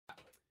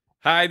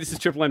Hey, this is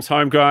Triple M's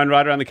Homegrown,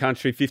 right around the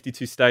country,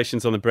 52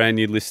 stations on the brand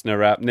new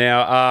Listener app.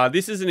 Now,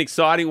 this is an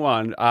exciting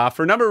one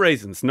for a number of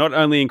reasons. Not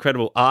only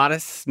incredible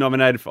artists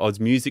nominated for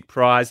Oz Music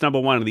Prize, number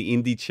one on the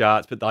indie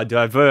charts, but they're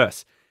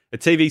diverse. A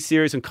TV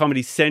series on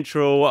Comedy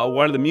Central,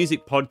 one of the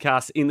music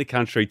podcasts in the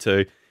country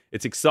too.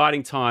 It's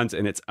exciting times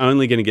and it's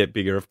only going to get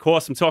bigger. Of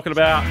course, I'm talking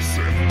about...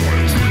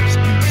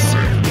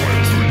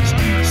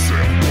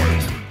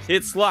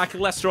 It's like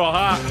cholesterol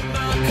heart.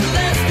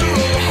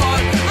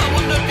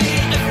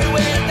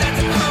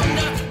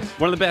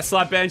 One of the best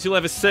live bands you'll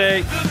ever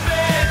see.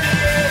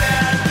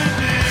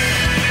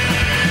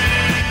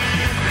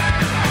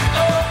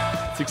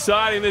 It's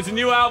exciting. There's a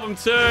new album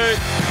too.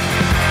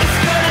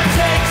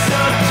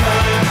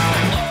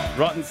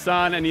 Rotten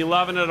Sun, and you're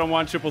loving it on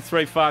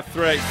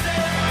 13353.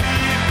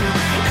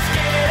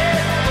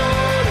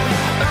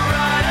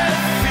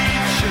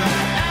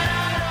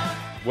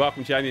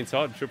 Welcome, Jamie and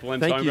Todd, Triple M's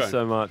Thank you Homegrown.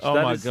 so much. Oh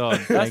my God.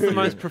 That's the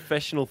most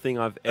professional thing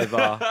I've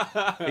ever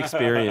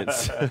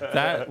experienced.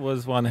 That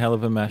was one hell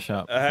of a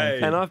mashup. Hey.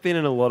 And I've been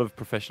in a lot of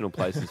professional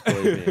places,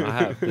 believe me. I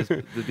have.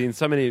 There's been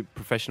so many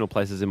professional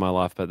places in my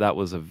life, but that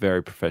was a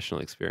very professional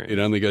experience. It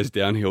only goes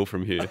downhill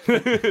from here.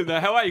 Now,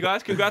 how are you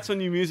guys? Congrats on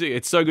new music.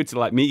 It's so good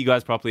to meet you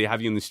guys properly,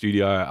 have you in the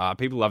studio.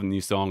 People love the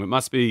new song. It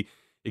must be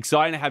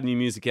exciting to have new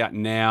music out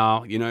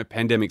now. You know,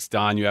 pandemic's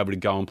done. You're able to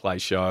go and play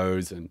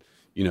shows and,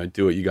 you know,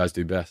 do what you guys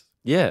do best.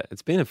 Yeah,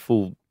 it's been a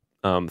full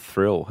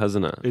thrill,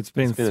 hasn't it? It's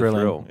been a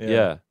thrilling. thrill.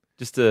 Yeah.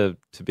 Just to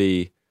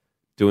be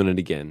doing it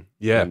again.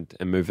 Yeah.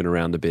 And moving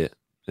around a bit.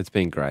 It's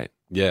been great.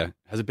 Yeah.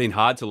 Has it been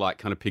hard to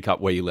kind of pick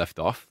up where you left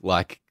off?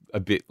 Like a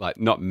bit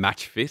not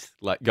match fit,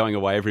 like going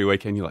away every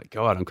weekend. You're like,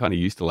 God, I'm kind of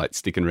used to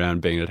sticking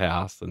around being at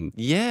house and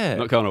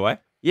not going away.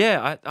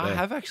 Yeah, I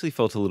have actually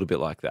felt a little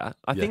bit like that.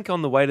 I think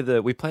on the way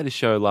to we played a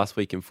show last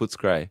week in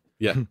Footscray.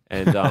 Yeah.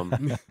 And I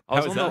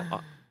was was on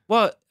that?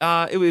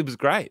 it was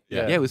great.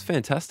 Yeah. Yeah, it was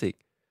fantastic.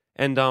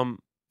 And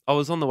I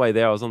was on the way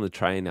there. I was on the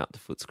train out to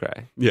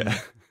Footscray. Yeah.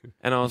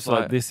 And I was It's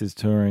like, this is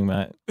touring,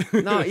 mate.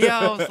 no, yeah,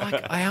 I was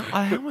like,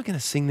 how am I going to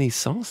sing these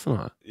songs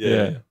tonight?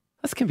 Yeah.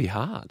 That's going to be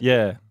hard.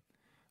 Yeah.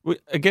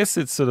 I guess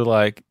it's sort of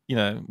like, you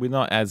know, we're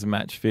not as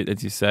match fit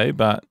as you say,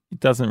 but it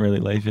doesn't really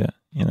leave you,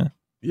 you know.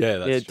 Yeah,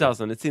 that's Yeah, it true.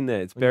 doesn't. It's in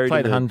there. It's We've buried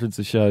played in the, hundreds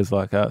of shows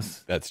like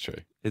us. That's true.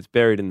 It's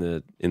buried in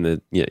the in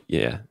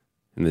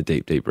the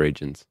deep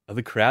regions. Are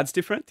the crowds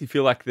different? Do you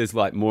feel like there's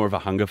more of a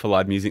hunger for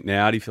live music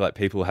now? Do you feel like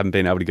people haven't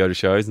been able to go to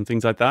shows and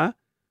things like that?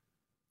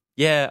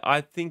 Yeah,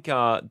 I think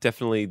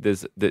definitely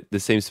there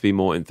seems to be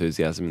more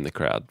enthusiasm in the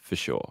crowd for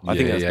sure. I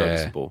think that's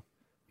noticeable.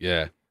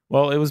 Yeah.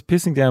 Well, it was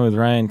pissing down with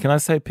rain. Can I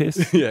say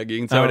piss? Yeah, you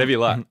can say whatever you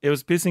like. It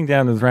was pissing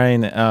down with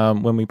rain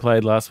when we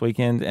played last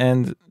weekend,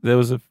 and there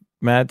was a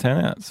mad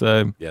turnout.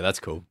 So Yeah,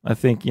 that's cool. I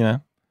think, you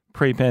know,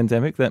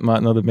 pre-pandemic, that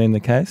might not have been the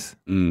case.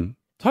 Mm.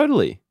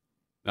 Totally.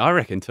 I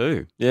reckon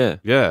too. Yeah.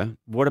 Yeah.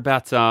 What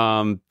about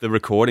the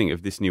recording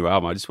of this new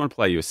album? I just want to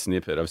play you a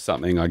snippet of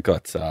something I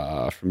got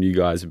from you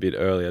guys a bit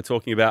earlier,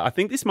 talking about, I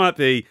think this might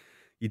be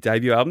your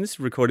debut album. This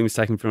recording was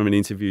taken from an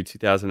interview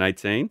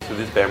 2018. So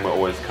this band will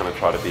always kind of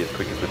try to be as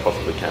quick as we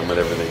possibly can with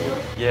everything.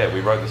 And yeah,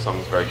 we wrote the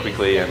songs very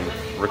quickly and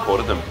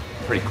recorded them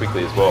pretty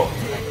quickly as well.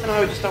 And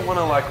I just don't want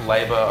to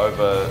labour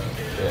over,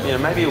 you know,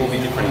 maybe it will be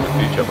different in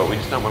the future, but we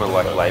just don't want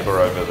to labour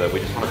over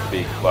we just want it to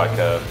be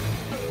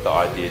the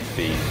idea to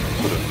be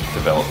sort of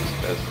developed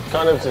as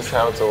kind of just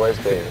how it's always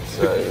been,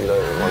 so you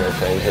don't want to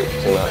change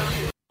it too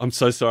much. I'm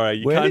so sorry.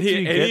 You Where can't did hear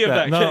you any get of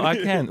that. No, I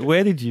can't.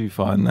 Where did you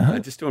find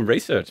that? Just doing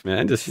research,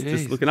 man. Just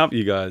looking up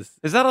you guys.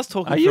 Is that us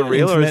talking Are you for an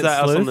real, or is internet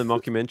that us on sleuth? the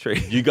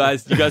mockumentary? You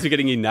guys are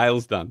getting your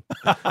nails done.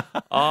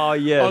 Oh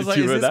yeah. I was like,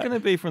 you is remember this that?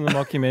 going to be from the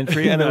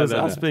mockumentary? And it was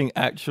us being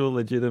actual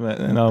legitimate,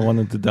 and I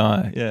wanted to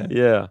die. Yeah.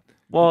 Yeah.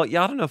 Well,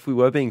 yeah, I don't know if we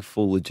were being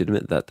full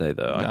legitimate that day,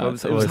 though. No, It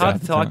it's was always hard to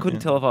after tell. I time, couldn't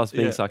yeah. tell if I was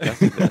being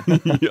sarcastic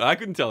there. Yeah, I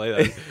couldn't tell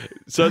either.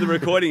 So the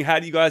recording, how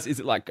do you guys, is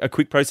it a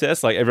quick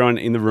process? Like everyone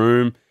in the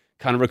room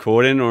kind of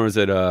recording, or is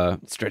it a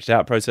stretched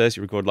out process?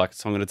 You record a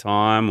song at a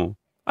time, or?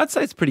 I'd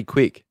say it's pretty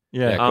quick.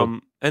 Yeah. cool.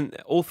 And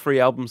all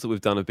three albums that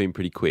we've done have been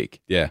pretty quick.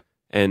 Yeah.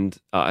 And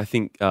I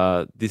think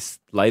this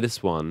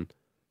latest one,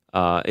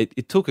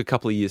 it took a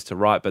couple of years to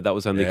write, but that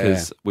was only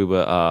because we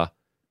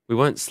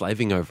weren't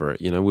slaving over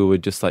it. You know, we were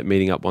just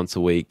meeting up once a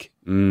week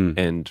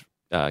and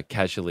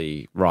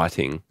casually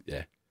writing.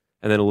 Yeah.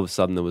 And then all of a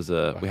sudden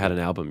we had an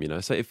album, you know,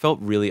 so it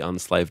felt really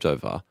unslaved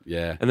over.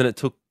 Yeah. And then it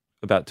took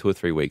about 2 or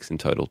 3 weeks in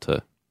total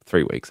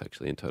 3 weeks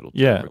actually in total. to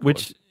Yeah, record.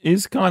 which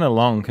is kind of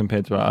long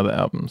compared to our other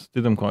albums.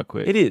 Did them quite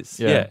quick. it is.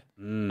 Yeah.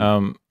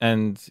 Yeah.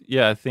 And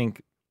yeah, I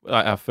think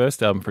our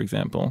first album, for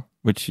example,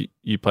 which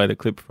you played a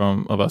clip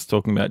from of us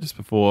talking about just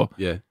before,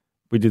 Yeah.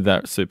 we did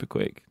that super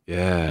quick.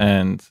 Yeah.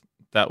 And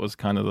that was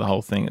kind of the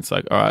whole thing. It's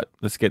like, all right,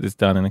 let's get this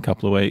done in a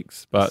couple of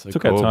weeks. But So it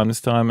took cool. our time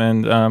this time,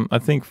 and I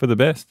think for the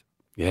best.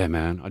 Yeah,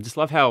 man. I just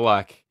love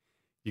how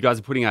you guys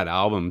are putting out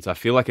albums. I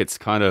feel like it's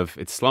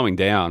slowing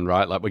down,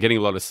 right? Like we're getting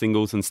a lot of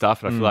singles and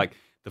stuff, and I feel like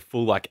the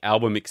full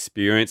album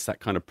experience, that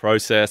kind of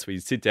process where you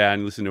sit down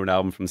and listen to an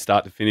album from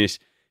start to finish,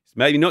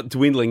 maybe not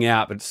dwindling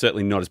out, but it's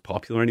certainly not as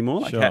popular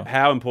anymore. Like Sure.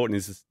 how important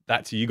is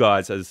that to you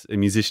guys as a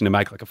musician to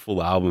make like a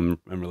full album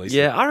and release it?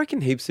 Yeah, I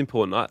reckon heaps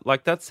important.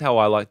 Like that's how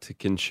I like to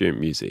consume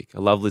music. I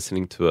love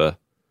listening to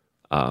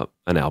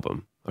an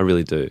album. I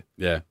really do.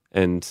 Yeah.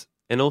 And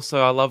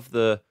also I love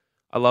the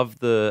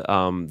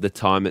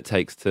time it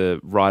takes to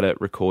write it,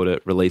 record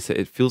it, release it.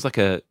 It feels like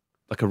a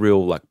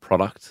real like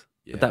product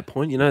Yeah. at that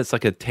point. You know, it's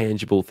like a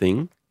tangible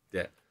thing.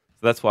 Yeah.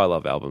 So that's why I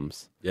love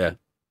albums. Yeah.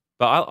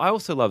 But I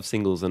also love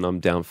singles, and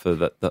I'm down for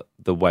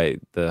the way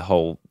the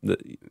whole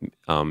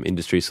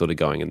industry is sort of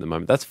going at the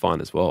moment. That's fine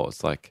as well.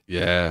 It's like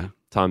Yeah.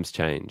 times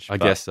change. I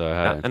but guess so.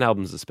 Hey? An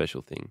album's a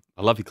special thing.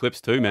 I love your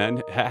clips too,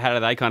 man. How do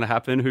they kind of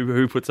happen?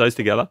 Who puts those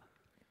together?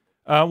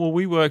 Well,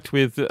 we worked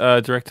with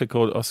a director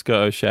called Oscar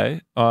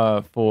O'Shea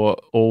for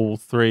all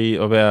 3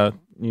 of our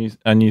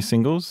new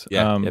singles.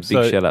 Yeah. Big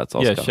shout outs,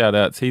 Oscar. Yeah, shout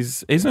outs.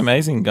 He's an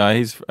amazing guy.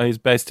 He's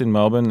based in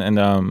Melbourne,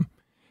 and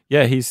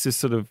he's just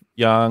sort of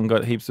young,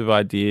 got heaps of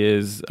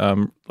ideas,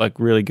 like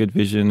really good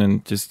vision,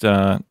 and just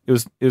it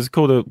was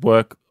cool to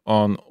work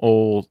on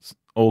all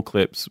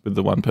clips with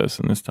the one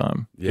person this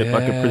time. Get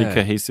like a pretty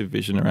cohesive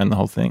vision around the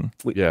whole thing.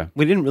 Yeah.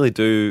 We didn't really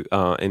do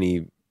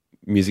any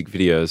music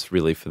videos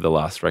really for the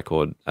last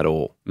record at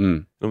all.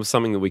 Mm. It was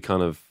something that we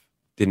kind of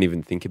didn't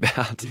even think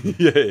about.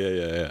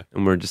 Yeah.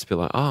 And we're just be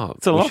like, oh,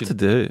 It's a we lot should to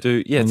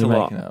do. Yeah, when it's a you're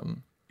lot. making an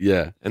album.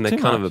 Yeah. And they're Too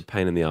kind of much. a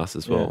pain in the ass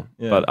as well.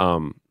 Yeah.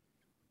 But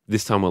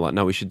this time we're like,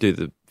 no, we should do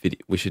the video.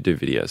 We should do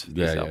videos for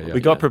this Yeah, album. yeah. We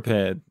got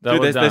prepared. They Dude,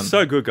 were they're done.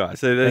 so good,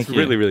 guys. That's Thank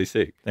you. really, really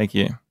sick. Thank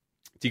you.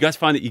 Do you guys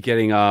find that you're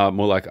getting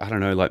more like, I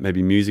don't know, like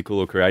maybe musical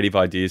or creative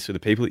ideas for the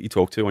people that you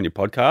talk to on your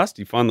podcast?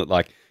 Do you find that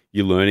like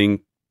you're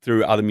learning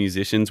through other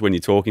musicians when you're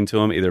talking to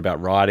them, either about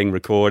writing,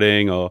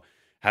 recording, or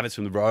habits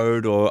from the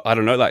road, or I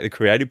don't know, like the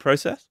creative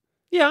process?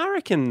 Yeah, I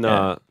reckon.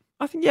 Yeah.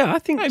 I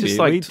think Maybe. just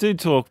like we do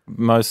talk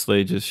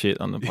mostly just shit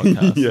on the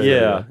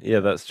podcast. yeah,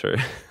 that's true.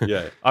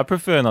 Yeah. I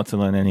prefer not to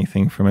learn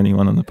anything from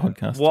anyone on the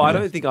podcast. Well, I to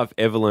be don't think I've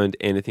ever learned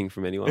anything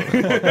from anyone on the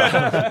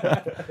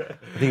podcast.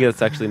 I think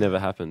that's actually never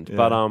happened.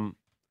 Yeah.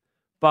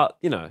 But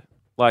you know,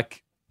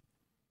 like,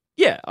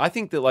 yeah, I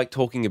think that like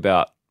talking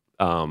about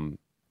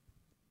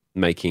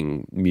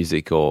making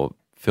music or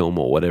film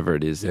or whatever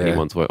it is, Yeah.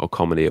 anyone's work or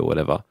comedy or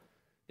whatever,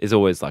 is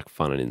always like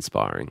fun and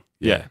inspiring.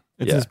 Yeah,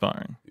 it's Yeah.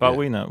 inspiring. But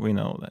Yeah. we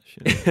know all that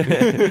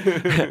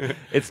shit.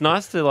 It's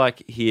nice to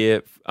like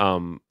hear.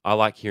 I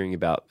like hearing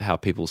about how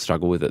people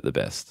struggle with it the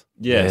best,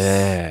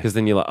 Yes. because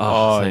then you're like,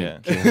 Oh, oh, yeah.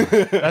 thank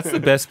God. That's the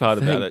best part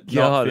about Thank it.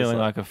 Not God, it's feeling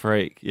like- like a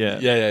freak. Yeah.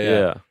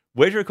 yeah.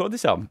 Where'd you record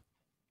this album?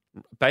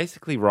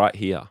 Basically, right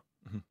here.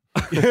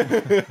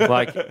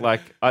 like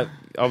I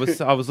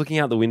was looking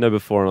out the window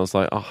before and I was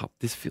like, oh,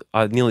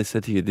 I nearly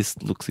said to you,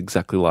 this looks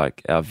exactly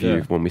like our view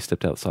Yeah. when we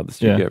stepped outside the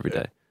studio Yeah. every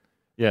day,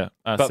 Yeah.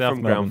 but South from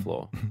Melbourne. ground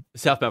floor.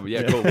 South Melbourne.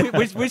 Yeah, cool.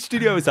 which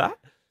studio is that?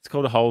 It's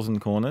called Holes and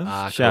Corners.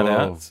 Ah, Shout cool.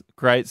 outs.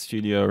 Great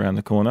studio around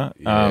the corner.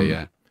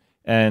 Yeah.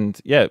 And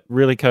yeah,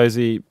 really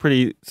cozy,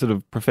 pretty sort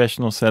of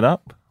professional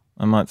setup,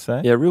 I might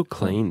say. Yeah, real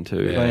clean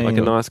too. Yeah. Like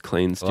a nice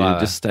clean studio, Wow.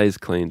 just stays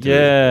clean too.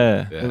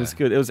 Yeah, Yeah. it was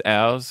good. It was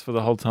ours for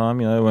the whole time.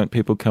 You know, there weren't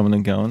people coming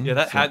and going. Yeah,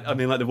 that So- had, I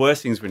mean, like the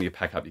worst thing is when you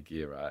pack up your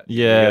gear, right?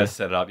 Yeah. You gotta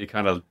set it up. You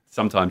kind of,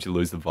 sometimes you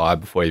lose the vibe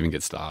before you even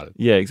get started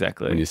Yeah, when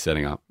exactly. you're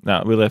setting up.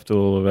 No, we left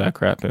all of our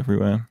crap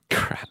everywhere.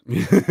 Crap.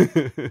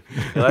 You're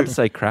allowed to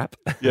say crap.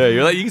 Yeah,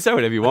 you're like, you can say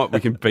whatever you want.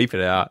 We can beep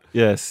it out.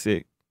 Yeah,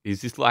 sick.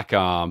 Is this like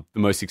one of the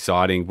most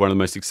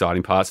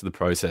exciting parts of the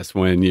process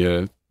when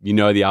you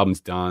know the album's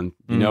done,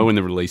 you know when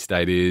the release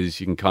date is,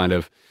 you can kind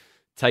of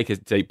take a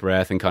deep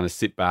breath and kind of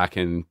sit back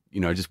and,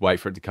 you know, just wait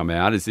for it to come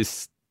out. Is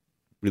this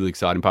really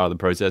exciting part of the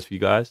process for you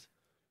guys?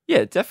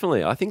 Yeah,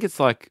 definitely. I think it's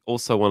like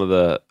also one of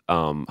the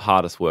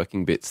hardest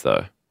working bits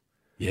though.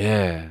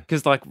 Yeah.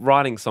 Because like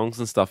writing songs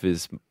and stuff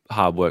is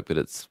hard work, but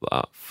it's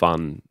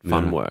fun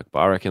Yeah. work. But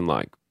I reckon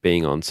like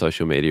being on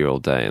social media all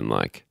day and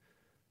like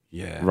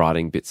Yeah.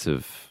 writing bits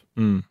of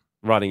Mm.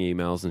 writing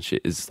emails and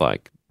shit is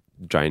like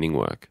draining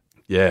work.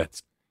 Yeah.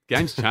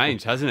 Game's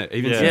changed, hasn't it?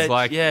 Even Yeah. since Yeah,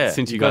 like yeah.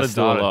 since you Got to guys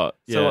do a started. lot.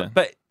 So, Yeah.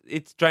 but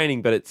it's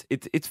draining, but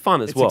it's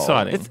fun as It's well.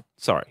 exciting.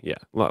 Sorry, yeah.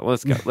 Like,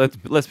 let's go.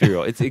 Let's be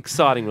real. It's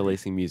exciting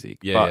releasing music,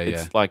 Yeah, but yeah,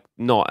 it's like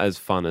not as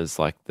fun as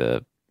like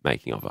the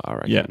making of it. I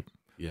reckon. Yeah.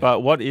 Yeah.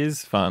 But what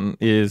is fun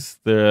is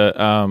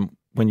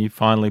when you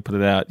finally put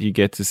it out, you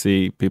get to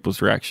see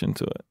people's reaction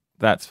to it.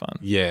 That's fun.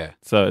 Yeah.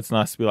 So it's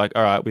nice to be like,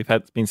 all right, we've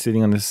been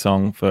sitting on this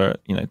song for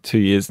 2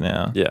 years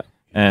now, Yeah.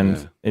 and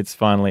Yeah. it's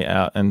finally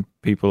out, and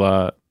people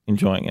are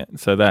enjoying it.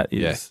 So that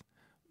is,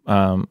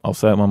 I'll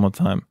say it one more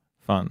time,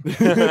 fun.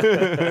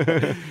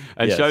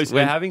 And Yes, shows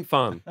we're having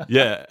fun.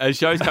 yeah, and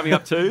shows coming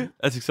up too.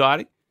 That's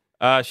exciting.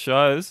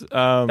 Shows.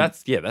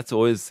 That's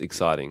always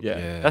exciting.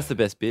 Yeah. That's the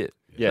best bit.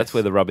 Yes. That's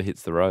where the rubber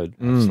hits the road.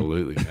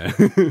 Absolutely,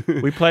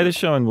 man. We played a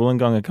show in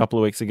Wollongong a couple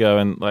of weeks ago,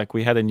 and like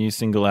we had a new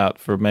single out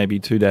for maybe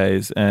 2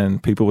 days,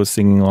 and people were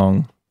singing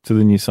along to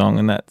the new song,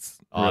 and that's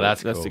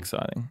that's that's cool.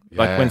 exciting. Yeah.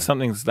 Like when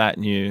something's that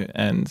new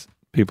and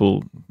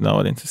people know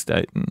it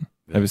interstate and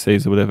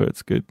overseas or whatever,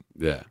 it's good.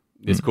 Yeah.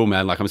 it's cool,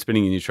 man. Like I'm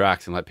spinning your new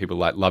tracks and like people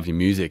like love your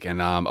music.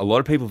 And a lot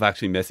of people have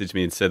actually messaged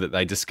me and said that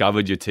they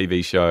discovered your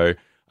TV show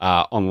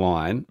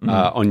online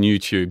on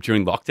YouTube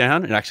during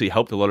lockdown. It actually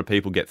helped a lot of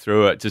people get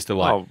through it just to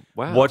like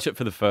watch it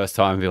for the first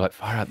time and be like,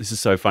 far out, this is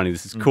so funny.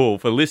 This is cool.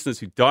 For listeners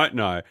who don't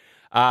know,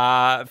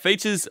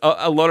 features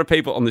a lot of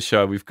people on the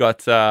show. We've got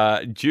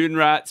June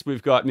Rats,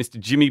 we've got Mr.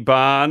 Jimmy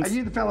Barnes. Are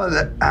you the fella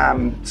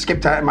that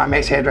skipped out at my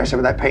mate's hairdresser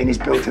with that penis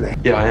bill today?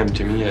 Yeah, I am,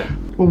 Jimmy, yeah.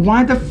 Well,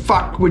 why the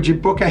fuck would you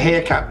book a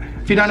haircut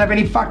if you don't have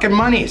any fucking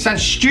money? It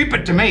sounds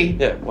stupid to me.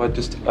 Yeah, well, I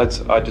just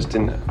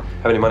didn't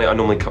have any money. I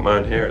normally cut my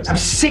own hair. I'm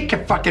sick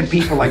of fucking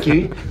people like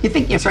you. You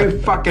think you're so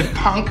fucking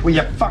punk with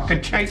your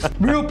fucking chase.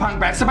 Real punk,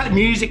 man. It's about the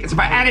music. It's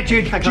about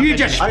attitude. You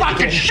just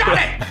fucking shut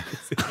it.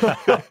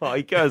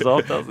 He goes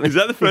off, doesn't he? Is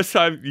that the first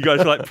time you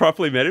guys like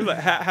properly met him? Like,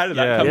 how did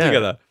that come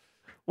together?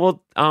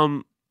 Well,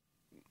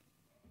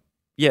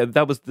 yeah,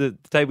 that was the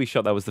day we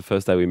shot. That was the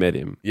first day we met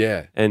him.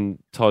 Yeah. And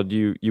Todd,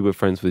 you were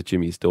friends with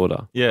Jimmy's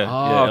daughter. Yeah.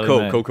 Oh, Ellie cool,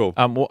 Mae. cool.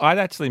 Well, I'd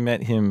actually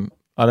met him.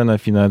 I don't know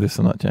if you know this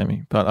or not,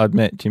 Jamie, but I'd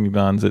met Jimmy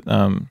Barnes at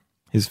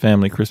his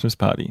family Christmas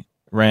party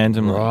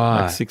randomly,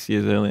 Right. like 6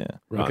 years earlier.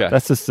 Okay.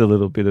 That's just a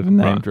little bit of a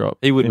name drop.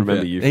 He wouldn't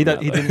remember you. He from that,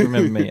 didn't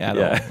remember me at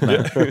all.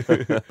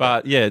 No.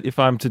 But yeah, if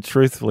I'm to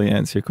truthfully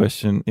answer your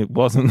question, it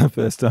wasn't the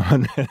first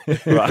time I met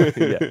him. Right.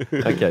 Yeah.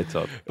 Okay,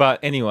 Todd. But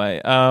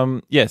anyway,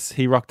 yes,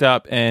 he rocked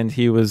up and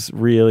he was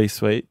really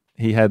sweet.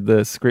 He had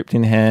the script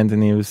in hand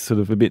and he was sort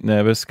of a bit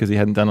nervous because he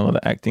hadn't done a lot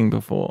of acting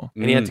before.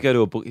 And he had to go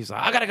to a book. He's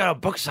like, I got to go to a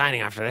book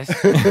signing after this.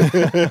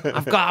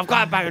 I've got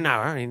about an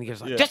hour. And he goes,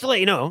 like, just to let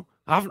you know,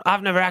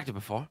 I've never acted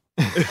before.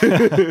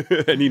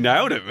 And he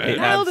nailed it, man. He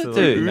nailed it,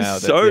 Absolutely dude. nailed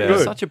it. So Yeah.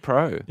 good. Such a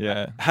pro.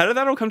 Yeah. How did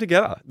that all come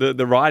together?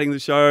 The writing the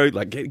show,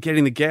 like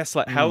getting the guests,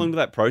 like how long did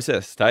that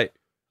process take?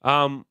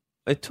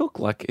 It took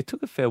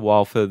a fair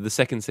while for the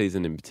second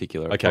season in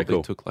particular. It Okay, probably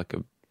cool. took like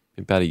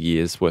about a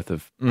year's worth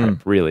of prep,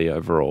 really,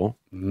 overall.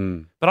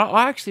 But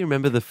I actually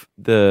remember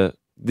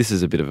this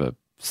is a bit of a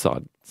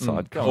side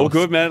All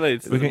good, man. We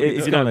can- if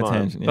it's you going don't on a mind.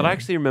 tangent, But yeah. I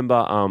actually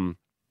remember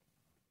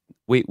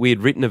we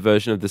had written a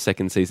version of the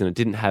second season. It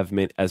didn't have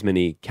as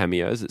many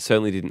cameos. It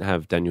certainly didn't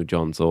have Daniel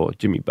Johns or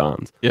Jimmy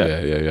Barnes.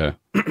 Yeah.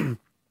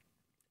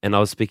 And I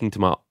was speaking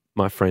to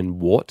my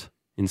friend Wart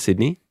in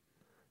Sydney,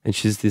 and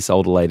she's this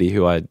older lady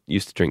who I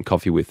used to drink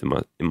coffee with in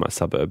my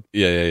suburb.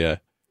 Yeah.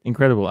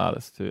 Incredible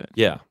artist too.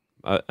 Yeah,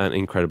 an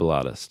incredible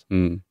artist.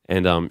 Mm.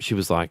 And she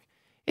was like,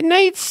 "It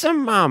needs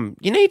some.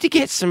 You need to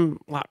get some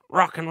like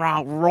rock and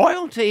roll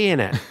royalty in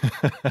it.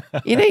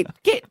 You need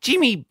get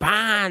Jimmy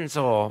Barnes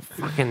or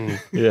fucking."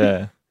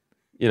 Yeah.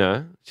 You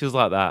know, she was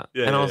like that.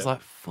 Yeah, and I was like,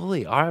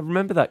 fully. I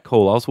remember that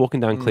call. I was walking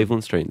down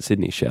Cleveland Street in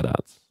Sydney, shout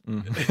outs.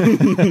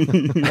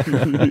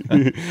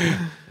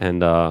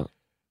 And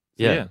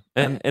Yeah.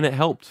 And it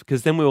helped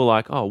because then we were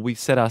like, oh, we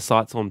set our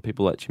sights on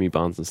people like Jimmy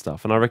Barnes and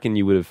stuff. And I reckon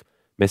you would have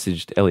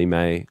messaged Ellie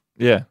Mae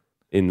Yeah.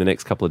 in the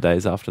next couple of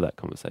days after that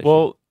conversation.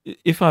 Well,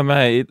 if I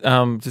may,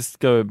 just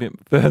go a bit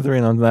further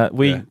in on that.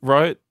 We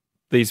wrote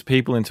these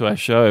people into our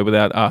show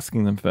without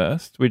asking them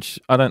first, which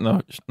I don't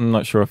know. I'm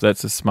not sure if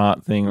that's a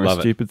smart thing or Love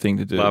a it. stupid thing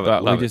to do, Love it,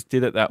 but we love it. just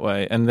did it that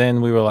way. And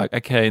then we were like,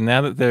 okay, now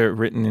that they're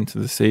written into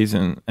the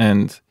season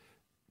and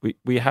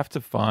we have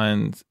to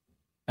find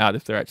out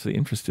if they're actually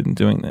interested in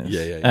doing this.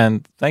 Yeah.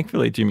 And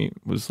thankfully, Jimmy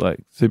was like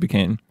super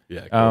keen.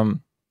 Yeah. Cool.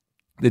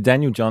 The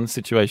Daniel Johns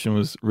situation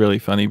was really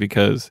funny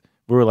because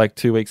we were like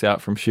 2 weeks out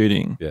from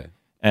shooting. Yeah.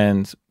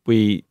 And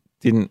we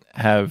didn't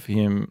have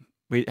him,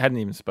 we hadn't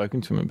even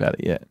spoken to him about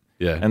it yet.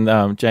 Yeah.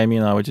 And Jamie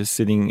and I were just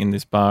sitting in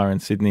this bar in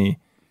Sydney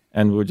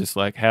and we were just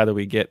like, how do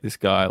we get this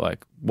guy?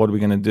 Like, what are we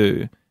going to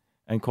do?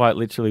 And quite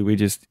literally, we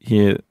just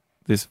hear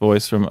this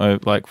voice from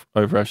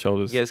over our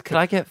shoulders. he goes, could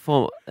I get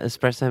 4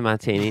 espresso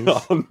martinis?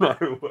 Oh,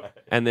 no way.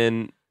 And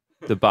then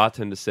the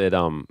bartender said,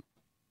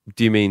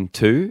 do you mean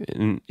 2?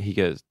 And he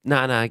goes,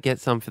 no, get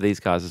some for these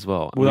guys as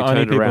well. And We're the only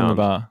turned people around. in the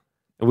bar.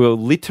 We were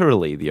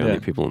literally the only Yeah,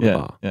 people in the yeah,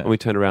 bar. yeah. And we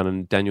turned around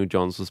and Daniel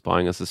Johns was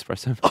buying us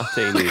espresso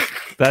martinis.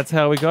 That's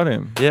how we got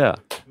him. Yeah.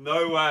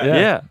 No way.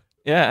 Yeah.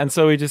 Yeah, and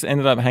so we just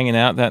ended up hanging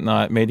out that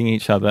night, meeting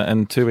each other,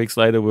 and 2 weeks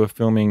later we were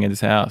filming at his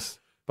house.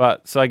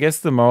 But so I guess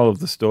the moral of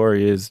the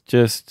story is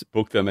just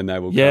Book them and they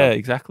will yeah, come.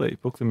 exactly.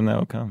 Book them and they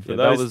will come. Yeah,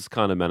 that was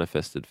kind of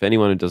manifested. For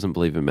anyone who doesn't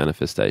believe in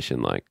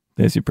manifestation, like,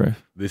 There's your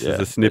proof. This Yeah, is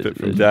a snippet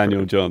there's from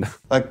Daniel Johns.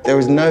 Like, there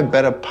was no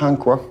better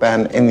punk rock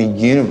band in the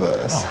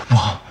universe.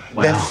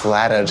 They're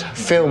flattered.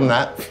 Film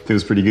that.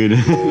 Feels pretty good.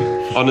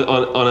 On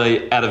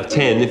a out of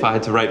 10, if I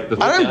had to rate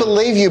the... I don't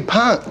believe you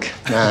punk,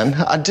 man.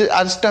 I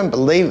just don't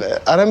believe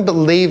it. I don't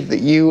believe that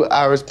you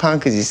are as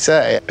punk as you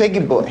say. Piggy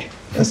boy,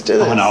 let's do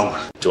this. Oh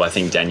no. Do I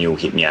think Daniel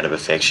hit me out of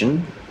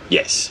affection?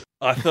 Yes.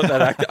 I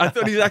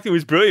thought his acting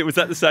was brilliant. Was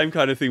that the same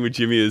kind of thing with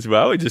Jimmy as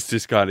well? He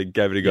just kind of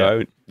gave it a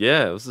go.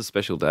 yeah, it was a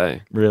special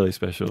day. Really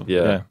special.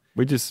 Yeah.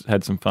 We just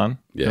had some fun.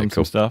 Yeah, filmed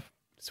cool. some stuff.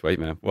 Sweet,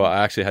 man. Well, I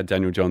actually had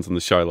Daniel Johns on the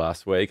show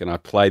last week and I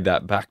played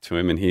that back to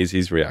him and here's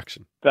his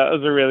reaction. That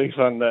was a really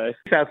fun day.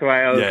 South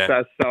Wales, Yeah.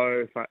 that's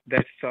so fun.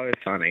 They're so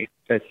funny.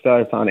 It's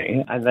so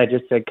funny. And they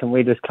just said, can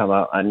we just come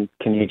up and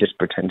can you just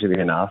pretend to be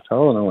an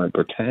asshole? And I went,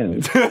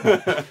 pretend.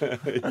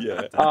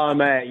 Yeah. Oh,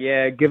 man,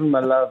 yeah, give them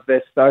a love.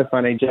 They're so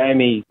funny.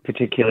 Jamie,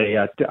 particularly,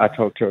 I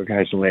talk to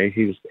occasionally.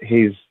 He's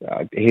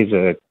a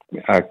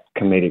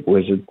comedic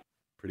wizard.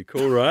 Pretty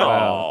cool, right?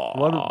 Wow.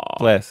 What a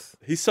bless.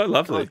 He's so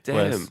lovely. God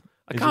damn. Bless.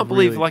 I He's can't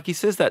believe, really- like, he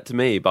says that to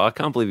me, but I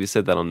can't believe he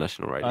said that on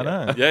national radio. I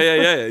know.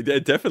 Yeah,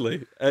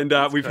 definitely. And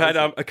we've had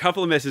a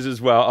couple of messages as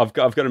well. I've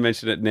got to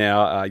mention it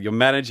now. Your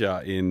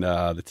manager in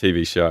the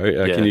TV show,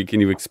 can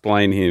you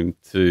explain him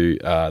to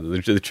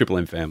the Triple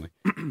M family?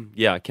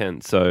 Yeah, I can.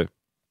 So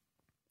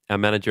our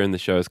manager in the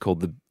show is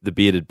called the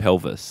Bearded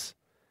Pelvis,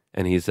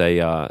 and he's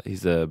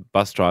a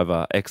bus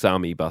driver,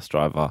 ex-army bus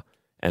driver,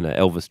 and an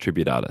Elvis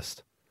tribute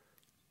artist.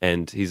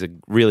 And he's a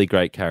really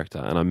great character.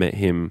 And I met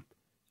him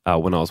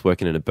when I was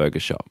working in a burger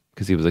shop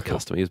because he was a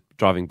customer. He was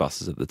driving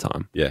buses at the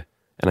time. Yeah.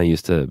 And I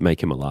used to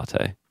make him a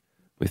latte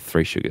with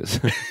 3 sugars.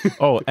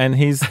 Oh, and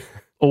he's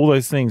all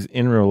those things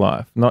in real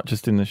life, not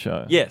just in the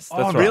show. Yes,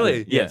 that's right.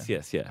 really? Yes,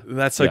 yeah.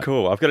 That's so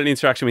cool. I've got an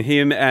interaction with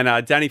him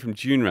and Danny from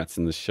Dune Rats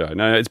in the show.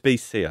 No, it's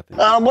BC, I think.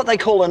 What they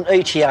call an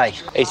ETA.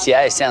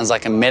 ETA sounds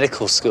like a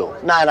medical school.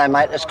 No,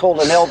 mate, it's called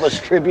an Elvis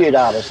tribute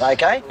artist,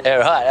 okay? Yeah,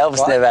 right.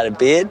 Elvis never had a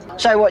beard.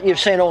 So what, you've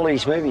seen all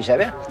these movies,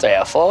 have you? 3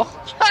 or 4.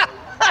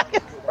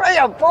 3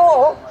 or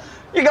 4?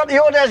 You got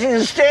the audacity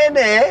to stand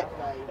there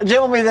and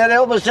tell me that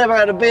Elvis never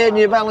had a beard and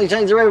you've only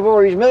seen 3 or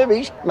 4 of his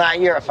movies?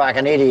 Mate, you're a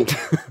fucking idiot.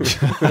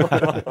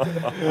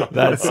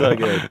 That's so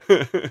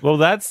good. Well,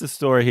 that's the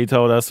story he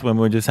told us when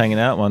we were just hanging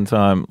out one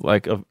time,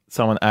 like of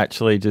someone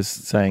actually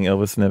just saying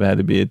Elvis never had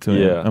a beard to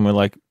him. Yeah. And we're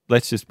like,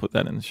 let's just put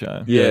that in the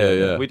show.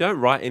 Yeah. We don't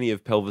write any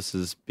of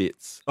Pelvis's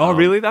bits. Oh,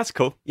 really? That's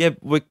cool. Yeah,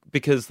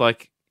 because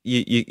like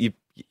you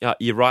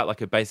write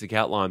like a basic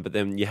outline, but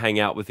then you hang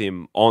out with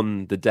him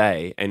on the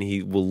day, and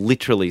he will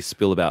literally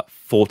spill about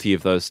 40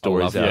 of those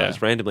stories out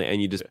just randomly,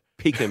 and you just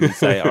pick him and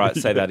say, "All right,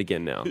 say that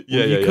again now."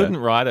 Well, you couldn't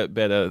write it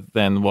better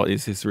than what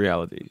is his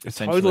reality,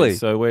 essentially. Totally.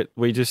 So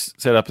we just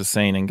set up a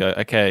scene and go,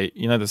 okay,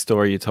 you know the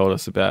story you told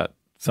us about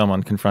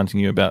someone confronting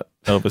you about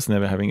Elvis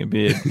never having a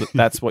beard?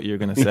 That's what you're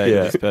going to say to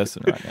this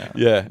person right now.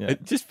 Yeah,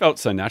 it just felt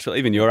so natural.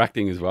 Even your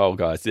acting as well,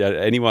 guys. Did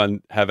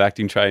anyone have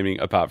acting training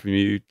apart from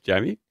you,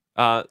 Jamie?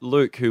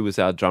 Luke, who was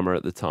our drummer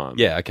at the time.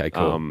 Yeah, okay,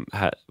 cool.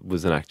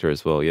 Was an actor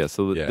as well, yeah.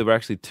 So there were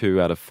actually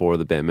 2 out of 4 of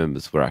the band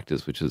members were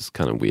actors, which is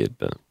kind of weird,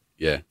 but...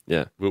 Yeah.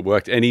 Yeah. It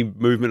worked. Any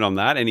movement on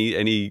that?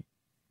 Any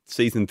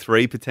season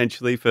 3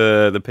 potentially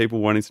for the people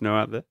wanting to know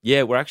out there?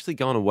 Yeah, we're actually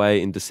going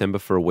away in December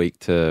for a week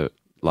to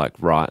like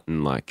write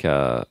and like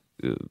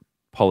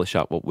polish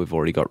up what we've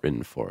already got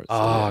written for it.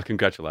 So,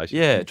 congratulations.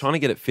 Yeah, trying to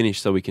get it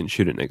finished so we can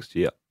shoot it next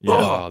year. Yeah.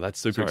 Oh, that's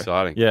super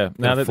exciting. Yeah,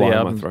 now that the fly in my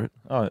album, throat.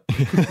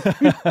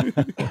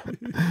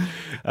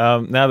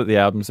 now that the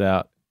album's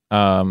out,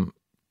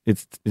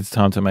 it's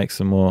time to make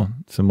some more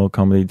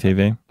comedy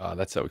TV. Oh,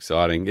 that's so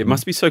exciting. It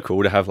must be so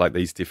cool to have like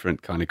these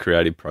different kind of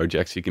creative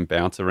projects you can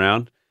bounce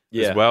around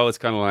as well. It's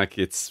kind of like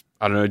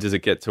I don't know, does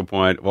it get to a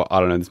point, well, I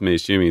don't know, this is me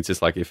assuming, it's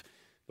just like if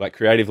like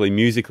creatively,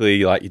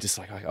 musically, like you're just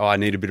like, oh, I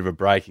need a bit of a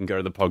break and go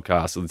to the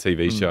podcast or the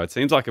TV show. It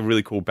seems like a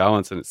really cool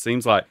balance, and it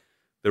seems like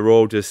they're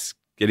all just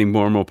getting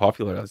more and more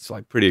popular. It's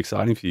like pretty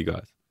exciting for you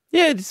guys.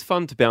 Yeah, it's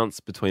fun to bounce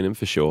between them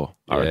for sure.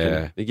 I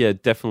reckon. Yeah,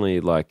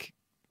 definitely. Like,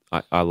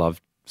 I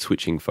love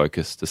switching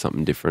focus to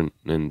something different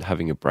and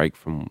having a break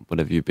from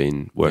whatever you've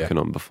been working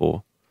on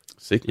before.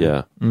 Sick.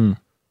 Yeah.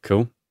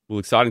 Cool. Well,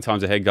 exciting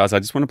times ahead, guys. I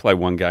just want to play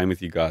one game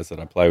with you guys that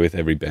I play with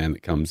every band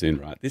that comes in,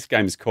 right? This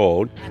game is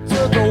called... It's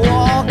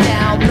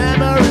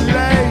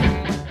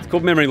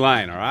called Memory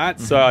Lane, all right?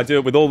 So I do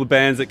it with all the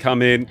bands that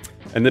come in.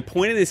 And the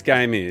point of this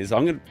game is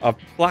I've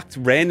plucked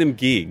random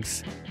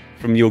gigs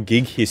from your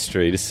gig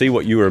history to see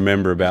what you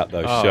remember about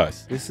those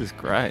shows. This is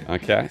great.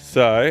 Okay,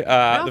 so...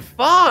 How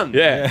fun!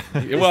 Yeah.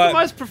 It's the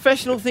most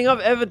professional thing I've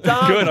ever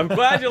done. Good, I'm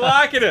glad you're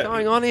liking it. What's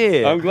going on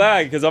here? I'm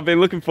glad, because I've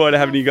been looking forward to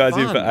having you guys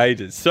in Fun. for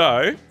ages.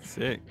 So...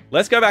 Sick.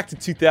 Let's go back to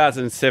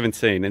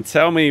 2017 and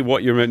tell me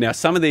what you remember. Now,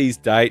 some of these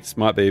dates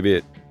might be a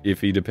bit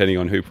iffy depending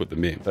on who put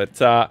them in.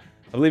 But I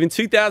believe in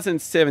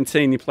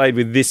 2017 you played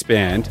with this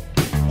band.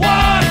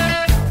 What?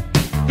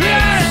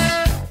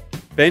 Yes!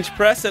 Bench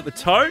press at the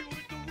Tote.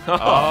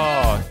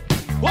 Oh,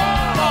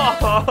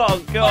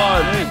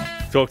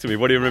 God. Talk to me.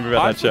 What do you remember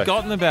about I'd that show?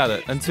 forgotten about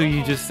it until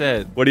you just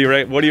said. What do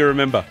you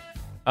remember?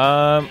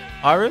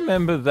 I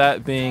remember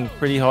that being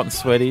pretty hot and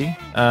sweaty.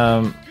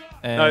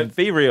 No,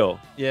 be real.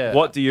 Yeah.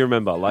 What do you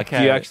remember? Like,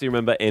 do you actually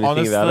remember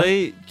anything about it?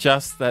 Honestly,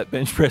 just that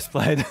bench press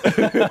played.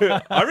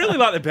 I really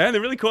like the band.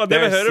 They're really cool. I've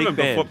never heard of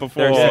them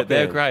before.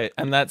 They're great.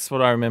 And that's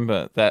what I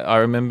remember. That I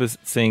remember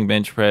seeing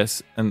bench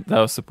press, and they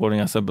were supporting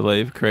us, I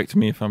believe. Correct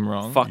me if I'm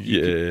wrong. Fuck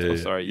you.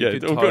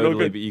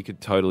 You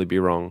could totally be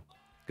wrong.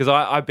 Because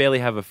I barely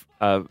have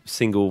a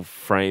single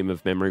frame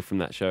of memory from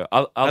that show.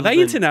 Are they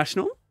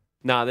international?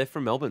 Nah, they're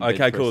from Melbourne.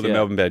 Okay, cool. The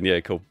Melbourne band. Yeah,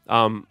 cool.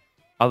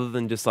 Other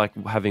than just like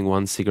having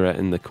one cigarette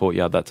in the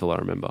courtyard, that's all I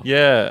remember.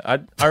 Yeah,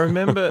 I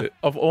remember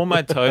of all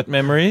my Tote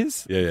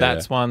memories,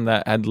 that's one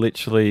that had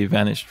literally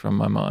vanished from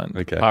my mind.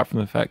 Okay. Apart from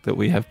the fact that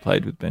we have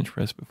played with bench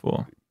press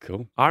before.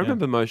 Cool. I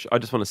remember most. I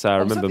just want to say I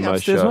remember the most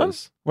upstairs one?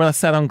 shows. When I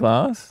sat on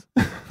glass.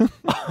 we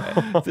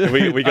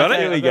got it?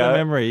 Here we go.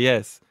 Memory,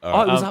 yes.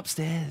 Oh, it was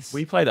upstairs.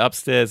 We played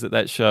upstairs at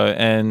that show,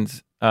 and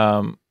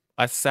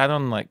I sat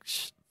on like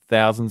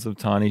thousands of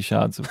tiny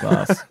shards of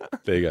glass.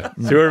 There you go.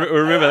 So we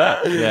remember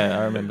that. Yeah,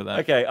 I remember that.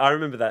 Okay, I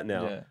remember that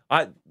now. Yeah.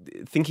 I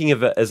thinking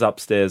of it as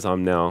upstairs.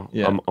 I'm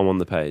on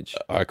the page.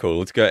 All right, cool.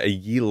 Let's go. A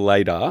year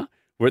later,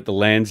 we're at the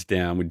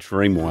Lansdowne with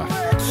Dreamwife.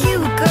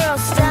 Cute girl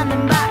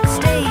standing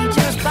backstage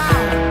just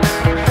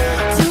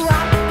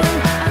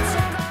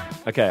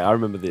Okay, I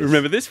remember this.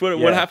 Remember this?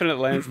 What happened at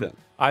Lansdowne?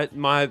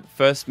 My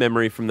first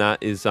memory from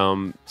that is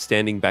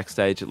standing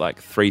backstage at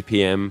like 3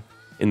 p.m.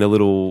 in the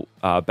little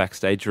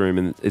backstage room,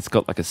 and it's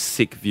got like a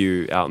sick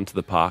view out into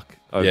the park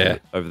over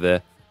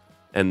there,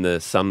 and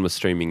the sun was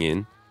streaming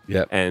in.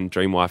 Yeah, and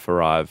Dreamwife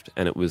arrived,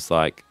 and it was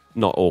like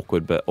not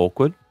awkward, but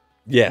awkward.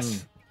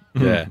 Yes.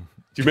 Yeah. Do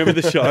you remember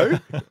the show?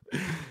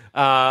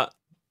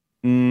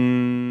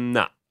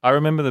 Nah. I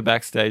remember the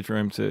backstage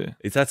room too.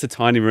 That's a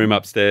tiny room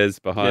upstairs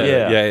behind.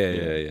 Yeah.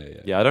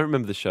 I don't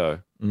remember the show.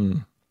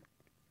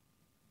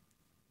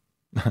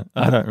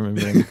 I don't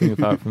remember anything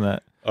apart from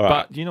that. All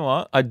right. But you know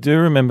what? I do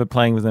remember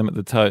playing with them at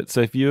the Tote.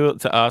 So if you were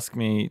to ask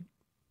me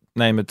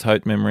name a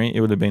Tote memory, it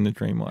would have been the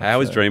Dreamwife. How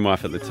was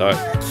Dreamwife at the Tote?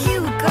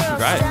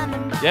 Great.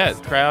 Yeah,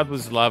 the crowd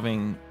was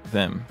loving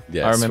them.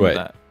 Yeah, I remember sweet.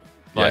 that.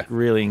 Like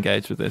really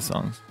engaged with their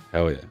songs.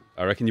 Hell yeah.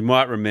 I reckon you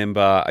might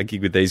remember a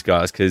gig with these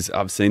guys because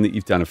I've seen that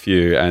you've done a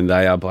few and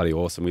they are bloody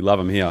awesome. We love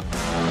them here. Oh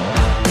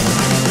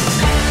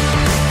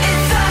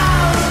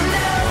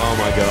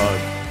my God.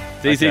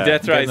 DZ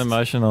Death Race. Getting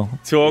emotional.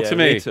 Talk to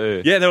me. Me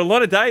too. Yeah, there are a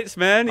lot of dates,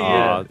 man.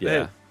 Oh,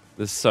 yeah.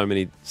 There's so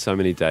many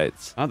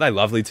dates. Aren't they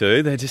lovely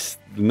too? They're just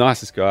the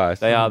nicest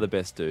guys. They are the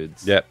best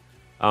dudes. Yep.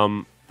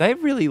 They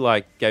really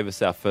like gave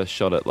us our first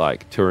shot at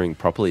like touring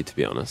properly, to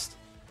be honest.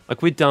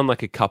 Like we'd done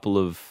like a couple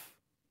of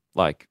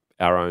like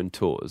our own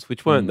tours,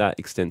 which weren't that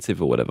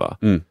extensive or whatever.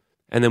 And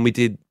then we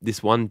did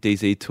this one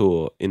DZ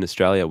tour in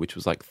Australia, which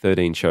was like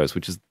 13 shows,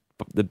 which is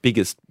the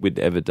biggest we'd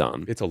ever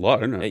done. It's a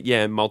lot, isn't it?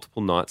 Yeah,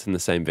 multiple nights in the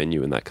same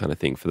venue and that kind of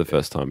thing for the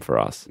first time for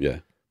us. Yeah.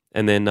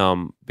 And then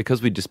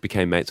because we just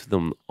became mates with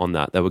them on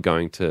that, they were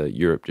going to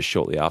Europe just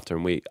shortly after,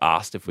 and we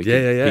asked if we could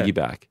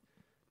piggyback.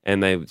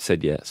 And they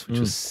said yes, which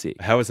was sick.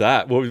 How was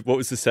that? What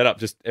was the setup?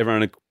 Just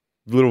everyone in a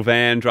little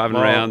van driving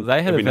around?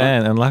 They had a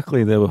van, and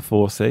luckily there were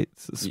 4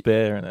 seats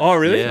spare in it. Oh,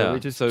 really? Yeah. So we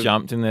just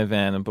jumped in their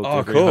van and booked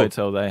every cool.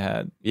 hotel they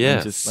had. Yeah.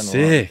 And just went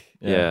Sick.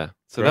 along. Yeah.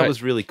 So Great. that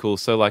was really cool.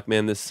 So like,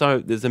 man, there's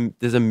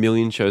a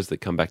million shows that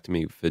come back to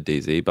me for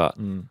DZ, but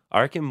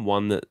I reckon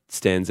one that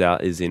stands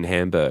out is in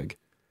Hamburg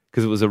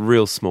because it was a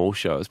real small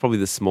show. It's probably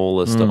the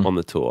smallest on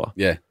the tour.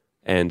 Yeah.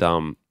 And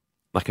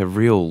like a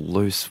real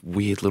loose,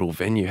 weird little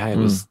venue. Hey, it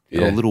was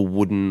a little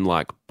wooden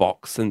like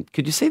box, and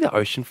could you see the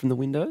ocean from the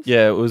windows?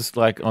 Yeah, it was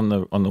like on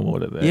the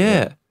water there.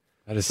 Yeah.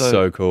 That is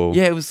so cool.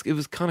 Yeah, it was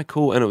kind of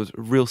cool, and it was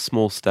a real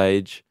small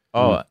stage.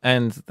 Oh,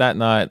 and that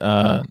night,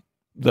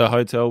 the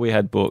hotel we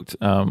had booked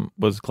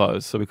was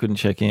closed, so we couldn't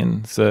check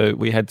in. So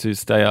we had to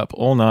stay up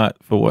all night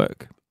for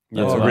work.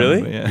 Oh,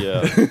 really?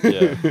 Yeah.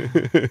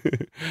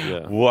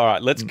 Well, all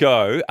right, let's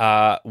go.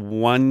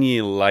 1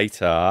 year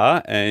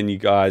later, and you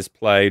guys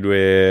played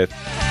with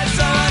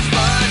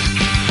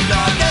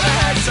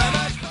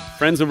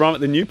Friends of Rom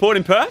at the Newport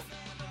in Perth?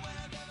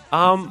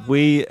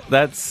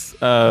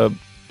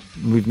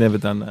 We've never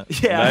done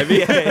that. Yeah, Maybe.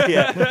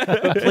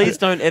 yeah. Please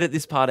don't edit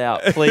this part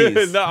out,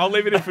 please. No, I'll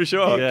leave it in for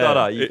sure. You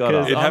gotta. It I'm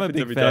a happens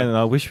big every fan, time. and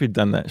I wish we'd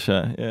done that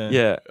show. Yeah.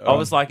 Yeah, I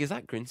was like, is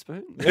that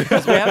Grinspoon?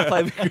 Because we have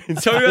played with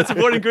Grinspoon. Tell me about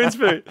supporting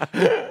Grinspoon.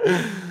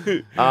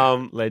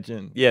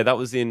 Legend. Yeah, that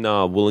was in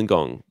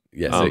Wollongong.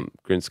 Yes,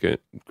 Grinspoon.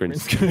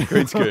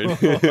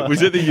 Grinspoon.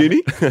 Was it the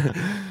uni?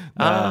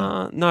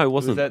 No, it Was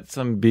wasn't. that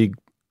some big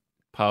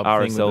pub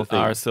RSL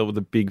thing with RSL with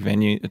a big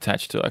venue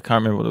attached to it? I can't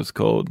remember what it was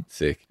called.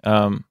 Sick.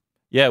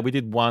 Yeah, we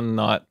did one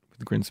night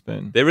with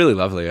Grinspoon. They're really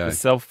lovely, eh? The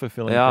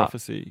self-fulfilling They are.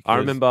 prophecy. I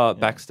remember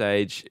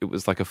backstage, it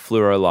was like a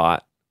fluoro light,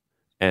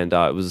 and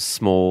it was a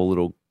small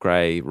little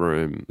grey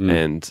room,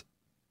 and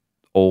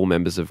all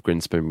members of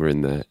Grinspoon were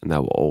in there, and they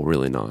were all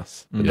really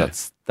nice.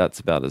 But that's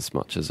about as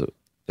much as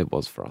it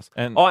was for us.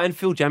 And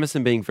Phil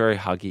Jamieson being very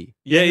huggy.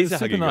 Yeah, he he's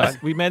was a super huggy nice. guy.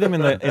 We met him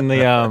in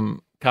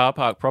the car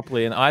park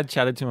properly, and I'd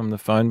chatted to him on the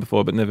phone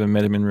before, but never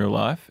met him in real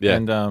life. Yeah.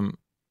 And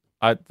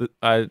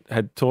I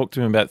had talked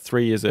to him about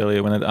 3 years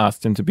earlier when I'd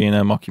asked him to be in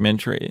a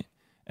mockumentary,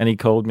 and he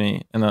called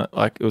me, and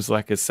it was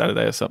like a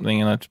Saturday or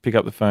something, and I pick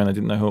up the phone, I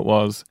didn't know who it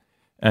was,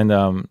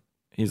 and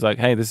he's like,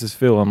 "Hey, this is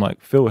Phil." I'm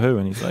like, "Phil who?"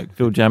 And he's like,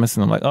 "Phil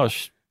Jamieson." I'm like, "Oh,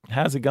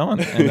 how's it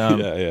going?" And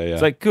Yeah.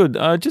 it's like, "Good.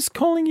 Just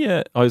calling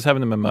you." I was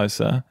having a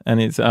mimosa, and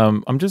it's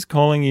I'm just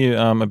calling you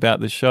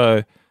about the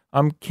show.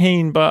 I'm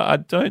keen, but I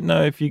don't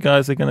know if you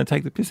guys are going to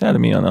take the piss out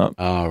of me or not.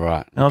 Oh,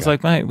 right. And I was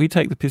like, "Mate, we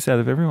take the piss out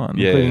of everyone,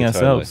 Yeah, including yeah,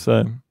 ourselves."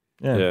 So,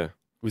 yeah.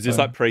 Was this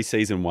like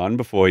pre-season 1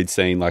 before he'd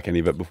seen like any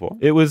of it before?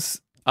 It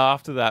was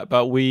after that,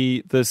 but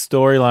the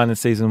storyline of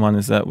season 1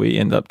 is that we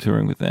end up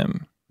touring with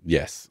them.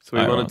 Yes. So we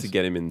Irons. wanted to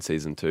get him in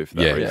season 2 for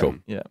that Yeah, reason. cool.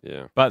 Yeah.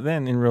 Yeah. But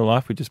then in real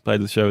life, we just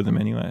played the show with them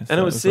anyway. And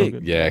it was all sick.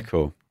 good. Yeah,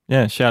 cool.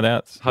 Yeah, shout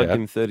outs. Hugged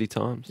him 30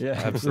 times. Yeah,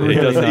 Absolutely.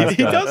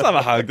 He does love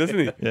a hug, doesn't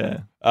he?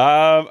 Yeah.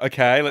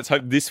 Okay, let's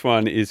hope this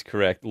one is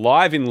correct.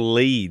 Live in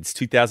Leeds,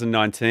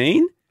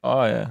 2019.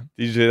 Oh, yeah.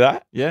 Did you do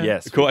that? Yeah.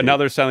 Yes. Cool.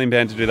 Another Australian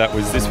band to do that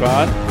was this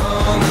one.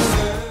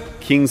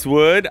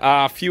 Kingswood.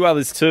 A few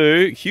others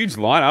too. Huge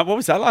lineup. What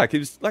was that like? It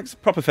was like a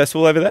proper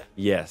festival over there?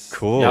 Yes.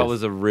 Cool. That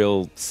was a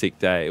real sick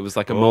day. It was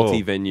like a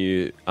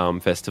multi-venue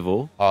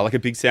festival. Oh, like a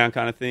big sound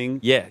kind of thing?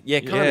 Yeah, kind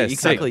Yeah, of.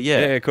 Exactly, sick. yeah.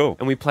 Yeah, cool.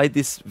 And we played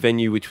this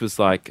venue which was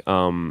like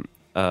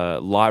a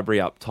library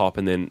up top,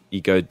 and then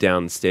you go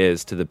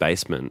downstairs to the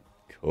basement.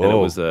 Cool. And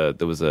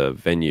there was a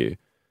venue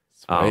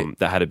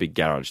that had a big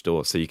garage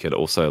door, so you could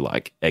also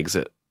like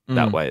exit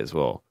that way as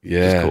well. Which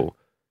Yeah. is cool.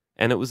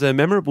 And it was a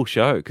memorable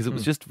show because it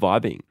was just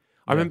vibing.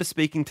 I remember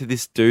speaking to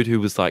this dude who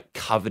was like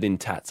covered in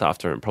tats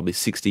after him, probably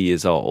 60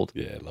 years old.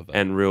 Yeah, love that.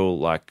 And real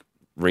like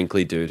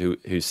wrinkly dude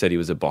who said he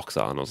was a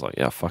boxer, and I was like,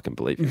 yeah, I fucking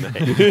believe you,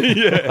 mate.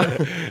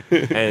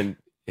 Yeah. And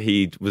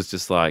he was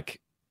just like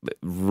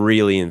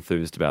really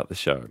enthused about the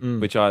show,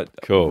 which I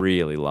Cool.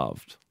 really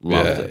loved.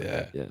 Loved Yeah,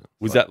 it. yeah.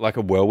 Was that like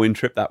a whirlwind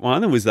trip, that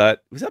one? Or was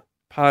that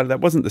part of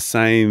that? Wasn't the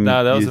same?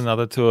 No, that was years-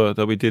 another tour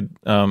that we did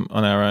on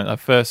our own. Our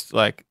first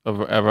like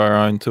of our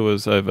own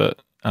tours over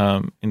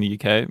in the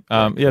UK.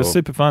 Yeah, it was cool.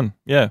 super fun.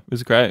 Yeah, it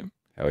was great.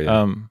 Hell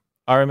yeah.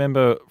 I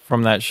remember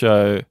from that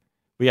show,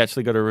 we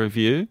actually got a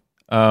review.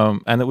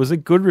 And it was a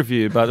good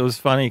review, but it was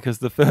funny because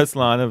the first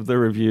line of the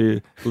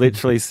review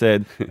literally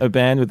said, "A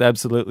band with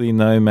absolutely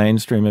no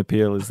mainstream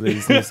appeal is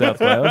these New South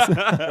Wales."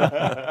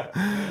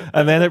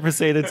 And then it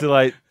proceeded to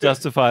like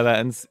justify that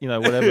and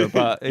whatever.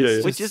 But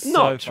it's Which just is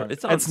not so true.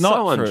 fun. It's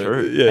so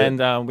untrue. Yeah.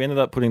 And we ended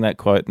up putting that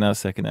quote in our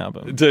second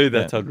album. Dude,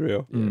 that's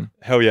unreal.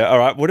 Hell yeah. All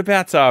right. What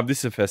about this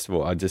is a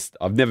festival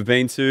I've never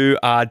been to.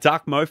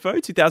 Dark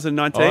Mofo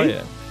 2019. Oh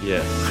yeah.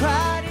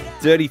 Yeah.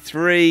 Dirty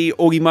 3,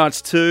 Augie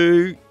March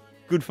 2.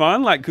 Good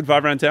fun, like good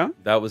vibe around town.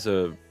 That was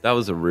a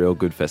real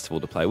good festival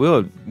to play. We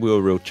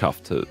were real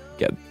chuffed to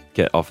get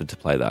offered to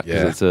play that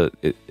because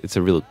it's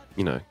a real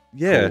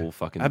cool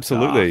fucking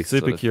absolutely dark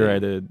sort Super of thing.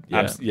 curated.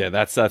 Yeah.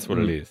 That's what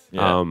it is.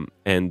 Yeah.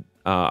 And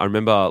I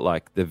remember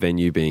like the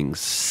venue being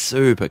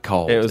super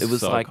cold. It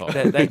was so like cold.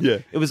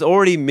 it was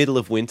already middle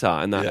of winter,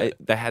 and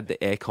they had the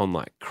aircon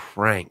like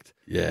cranked.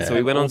 Yeah. So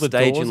we went All on the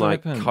stage doors in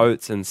like open.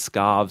 coats and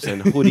scarves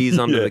and hoodies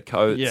under the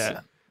coats. Yeah.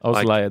 I was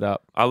Like- layered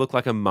up. I look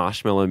like a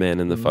marshmallow man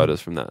in the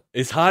photos from that.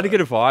 It's hard to get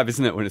a vibe,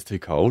 isn't it, when it's too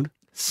cold?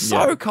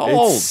 So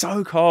cold. It's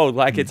so cold.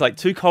 Like it's like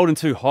too cold and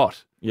too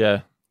hot.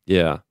 Yeah.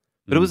 Yeah.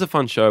 But it was a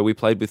fun show. We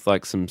played with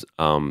like some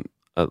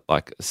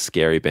like a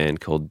scary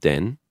band called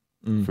Den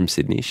from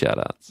Sydney. Shout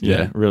outs.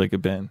 Yeah. Really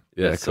good band.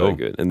 Yeah, It's cool. so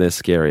good. And they're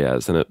scary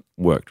as, and it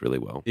worked really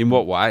well. In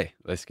what way?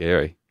 They're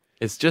scary.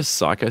 It's just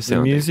psycho The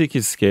sounding. music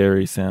is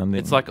scary sounding.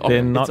 It's like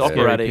they're not it's scary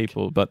operatic.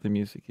 people, but the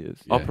music is.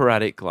 Yeah.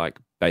 Operatic, like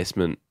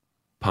basement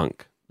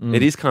punk.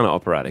 It is kind of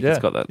operatic. Yeah. It's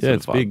got that Yeah, sort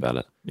it's of vibe big. about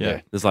it.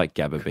 Yeah. There's like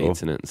gabba Cool.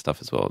 beats in it and stuff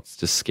as well. It's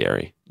just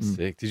scary.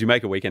 Sick. Did you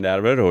make a weekend out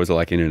of it, or was it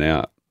like in and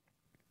out?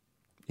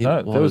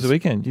 No, there was a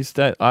weekend. You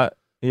stayed.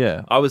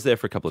 Yeah. I was there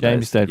for a couple of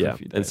James days. stayed for a yeah.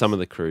 few And days. some of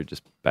the crew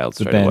just bailed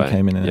The straight band away.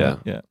 came in and yeah.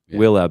 out. Yeah.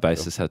 Will, our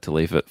bassist, had to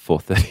leave at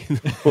 4:30 in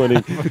the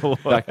morning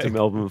back to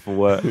Melbourne for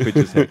work, which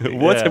is hectic.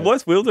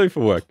 What's Will do for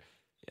work?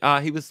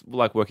 He was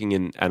like working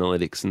in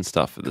analytics and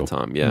stuff at the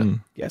time. Yeah.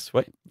 Yeah,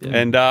 sweet. Yeah.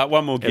 And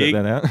one more gig.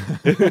 Edit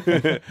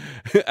that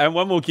out. And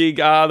one more gig,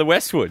 the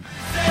Westwood.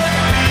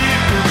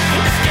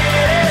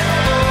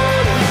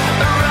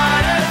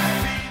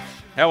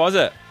 How was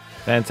it?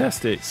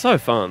 Fantastic. So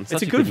fun.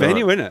 It's a good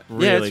venue, isn't it?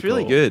 Yeah, it's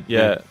really cool. good.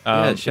 Yeah.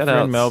 Yeah, If shout you're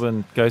outs. in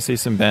Melbourne, go see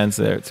some bands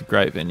there. It's a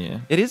great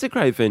venue. It is a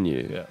great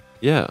venue. Yeah.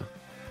 Yeah.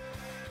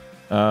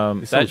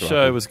 That sounds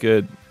show like it. was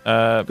good.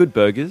 Good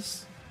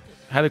burgers.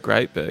 Had a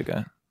great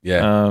burger.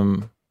 Yeah.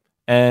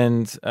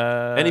 And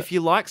And if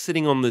you like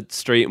sitting on the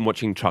street and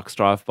watching trucks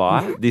drive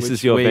by, this Which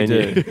is your we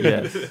venue. do,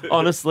 yes.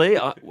 Honestly,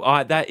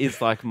 I that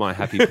is like my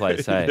happy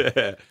place, hey?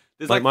 Yeah.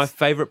 It's like my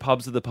favourite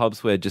pubs are the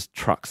pubs where just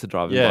trucks are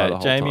driving by the yeah, whole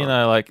Jamie time. and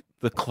I like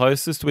the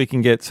closest we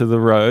can get to the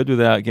road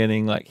without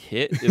getting like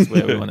hit is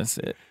where we want to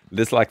sit.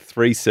 There's like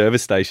 3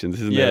 service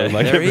stations, isn't there? Yeah,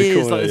 Like there every is.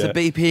 corner, Like, there's a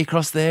BP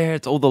across there.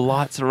 It's all the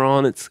lights are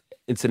on. It's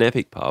an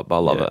epic pub. I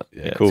love it.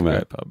 Yeah, cool, it's a man.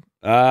 great pub.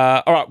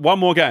 All right, one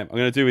more game I'm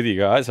going to do with you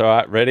guys. All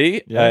right,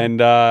 ready? Yeah.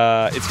 And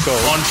it's called...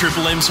 On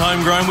Triple M's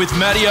Homegrown with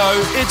Mattio,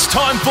 it's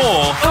time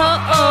for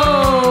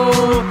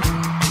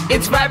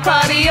It's my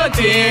party or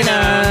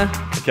dinner.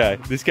 Okay,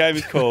 this game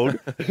is called...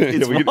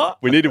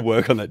 we need to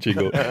work on that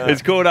jingle.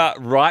 It's called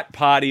Right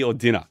Party or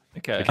Dinner.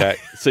 Okay.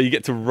 So you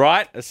get to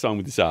write a song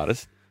with this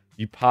artist.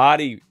 You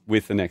party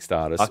with the next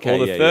artist. Okay, or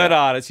the yeah, third yeah.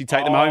 artist, you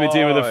take them home and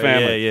dinner with the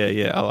family.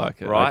 Yeah. I like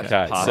it. Right?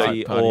 Okay,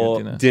 Party so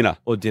or dinner.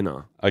 Or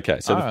dinner. Okay,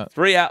 so All the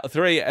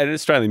three an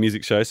Australian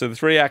music show. So the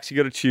 3 acts you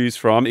got to choose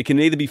from. It can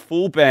either be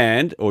full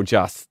band or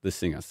just the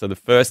singer. So the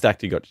first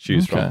act you got to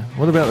choose Okay. from.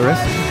 What about the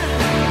rest of it?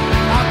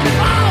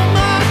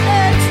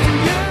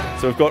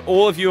 So we've got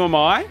All of You Am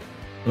I,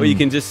 or you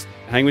can just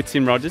hang with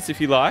Tim Rogers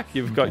if you like.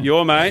 You've got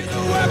Your Mate,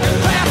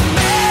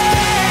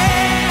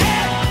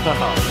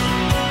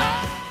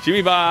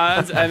 Jimmy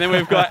Barnes, and then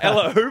we've got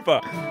Ella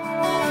Hooper.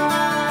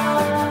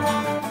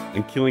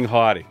 and Killing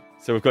Heidi.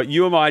 So we've got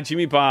You Am I,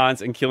 Jimmy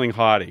Barnes, and Killing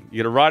Heidi.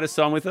 You're going to write a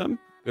song with them,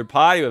 you're going to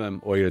party with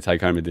them, or you're going to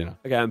take home a dinner.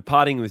 Okay, I'm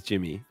partying with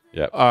Jimmy.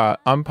 Yep. All right,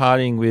 I'm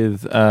partying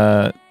with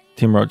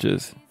Tim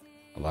Rogers.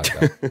 I like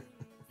that.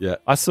 Yeah.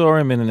 I saw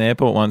him in an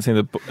airport once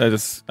in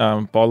this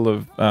bottle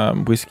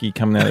of whiskey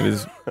coming out of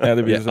his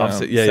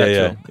satchel.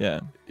 Yeah.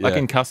 Like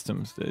in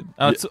customs, dude.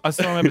 I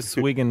still remember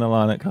swigging the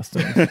line at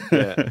customs.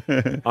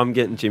 Yeah. I'm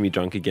getting Jimmy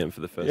drunk again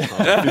for the first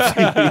time.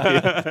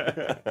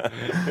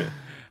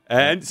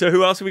 And so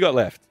who else have we got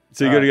left?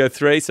 So you got to go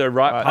 3. So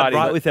party.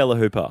 Right with Ella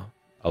Hooper.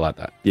 I like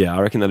that. Yeah,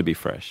 I reckon that'd be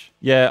fresh.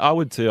 Yeah, I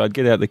would too. I'd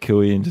get out the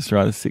Kiwi and just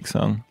write a sick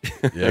song.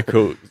 Yeah,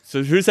 cool.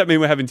 So who does that mean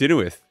we're having dinner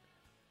with?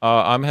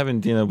 I'm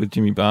having dinner with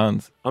Jimmy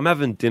Barnes. I'm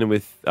having dinner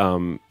with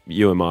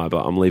you and I,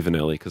 but I'm leaving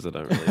early because I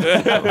don't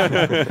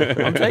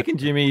really. I'm taking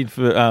Jimmy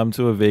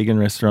to a vegan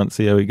restaurant,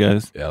 see how he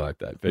goes. Yeah, I like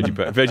that.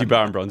 Veggie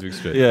bar in Brunswick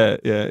Street. Yeah,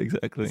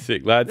 exactly.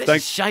 Sick, lads. This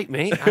is shite,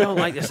 mate. I don't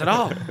like this at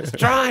all. It's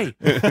dry.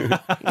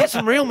 Get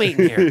some real meat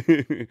in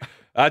here.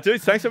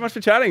 Dudes, thanks so much for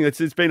chatting.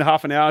 It's been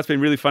half an hour. It's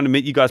been really fun to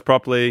meet you guys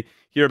properly,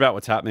 hear about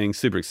what's happening.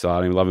 Super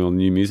exciting. Loving all the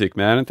new music,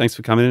 man. And thanks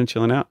for coming in and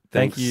chilling out.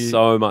 Thank you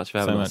so much for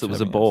having us. It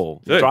was a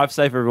ball. Drive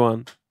safe,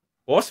 everyone.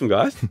 Awesome,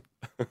 guys.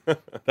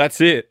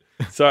 That's it.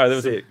 Sorry,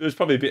 there was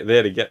probably a bit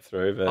there to get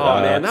through. But,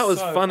 man, that was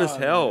so fun as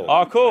hell.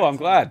 Oh, cool. I'm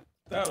glad.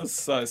 That was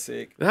so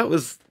sick. That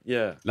was,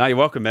 yeah. No, you're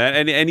welcome,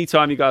 man.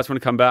 Anytime you guys want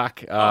to come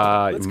back.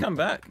 Let's come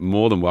back.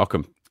 More than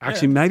welcome.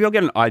 Actually, maybe I'll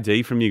get an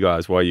ID from you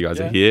guys while you guys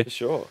are here. For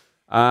sure.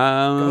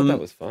 God, that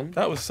was fun.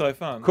 That was so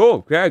fun.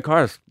 Cool. Yeah,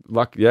 guys.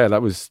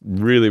 That was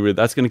really,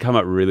 that's going to come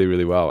up really,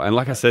 really well. And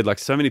like I said,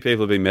 so many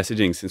people have been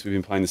messaging since we've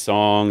been playing the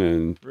song.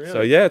 And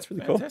so, yeah, it's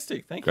really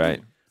fantastic. Cool. Thank you. Great.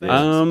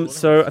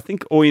 So I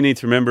think all you need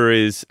to remember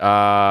is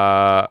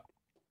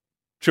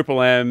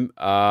Triple M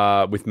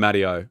with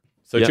Matty-O.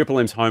 So Triple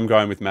M's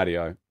Homegrown with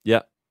Matty-O.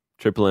 Yeah.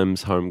 Triple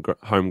M's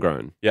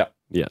Homegrown. Yeah.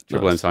 Yeah.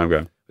 Triple M's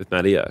Homegrown. With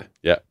Matty-O.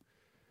 Yeah.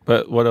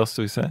 But what else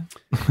do we say?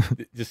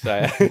 Just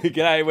say,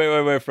 g'day,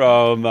 we're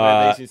from...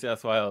 New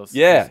South Wales.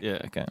 Yeah. Yeah,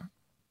 okay.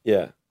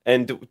 Yeah.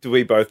 And do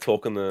we both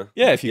talk on the...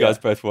 Yeah, if you guys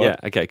both want. Yeah,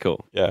 okay,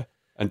 cool. Yeah.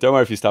 And don't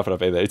worry if you stuff it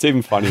up either. It's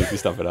even funny if you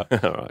stuff it up.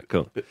 All right,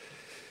 cool.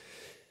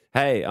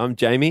 Hey, I'm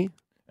Jamie.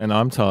 And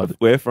I'm Todd.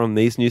 We're from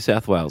These New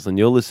South Wales, and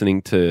you're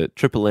listening to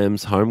Triple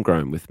M's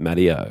Homegrown with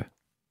Matty-O.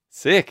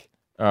 Sick.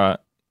 All right.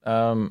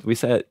 Do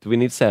we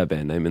need to say our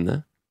band name in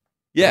there?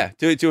 Yeah,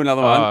 do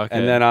another one. Okay.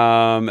 And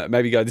then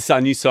maybe go, this is our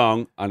new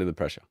song, Under the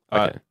Pressure.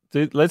 Okay.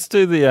 Let's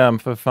do the,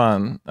 for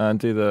fun,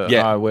 do the,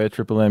 hi, we're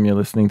Triple M, you're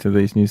listening to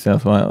These New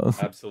South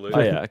Wales.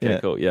 Absolutely. Oh, yeah, okay,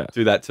 cool, yeah.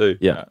 Do that too.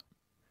 Yeah.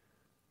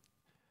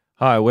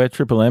 Hi, we're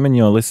Triple M and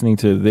you're listening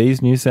to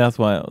These New South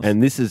Wales.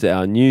 And this is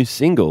our new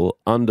single,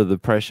 Under the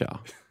Pressure.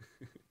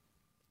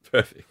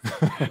 Perfect.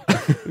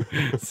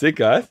 Sick,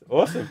 guys.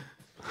 Awesome.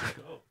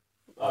 Cool.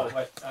 Oh,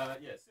 wait.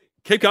 Sick.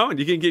 Keep going.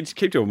 You can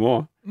keep doing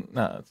more.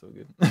 No, that's all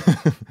good.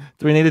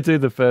 Do we need to do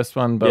the first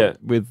one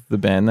with the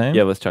band name?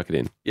 Yeah, let's chuck it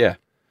in. Yeah.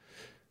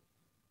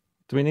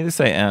 Do we need to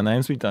say our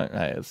names? We don't.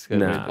 Hey,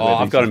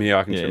 I've got them here.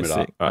 I can trim it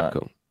up. All right,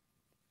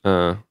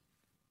 cool.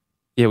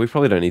 Yeah, we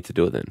probably don't need to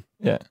do it then.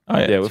 Yeah.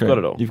 We've got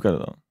it all. You've got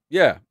it all.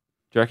 Yeah. Do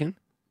you reckon?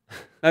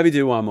 Maybe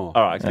do one more.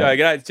 All right. Go.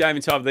 G'day, it's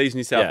Jamie Todd of These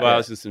New South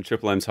Wales and some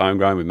Triple M's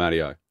Homegrown with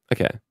Matty-O.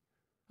 Okay.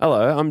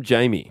 Hello, I'm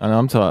Jamie. And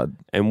I'm Todd.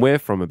 And we're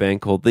from a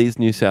band called These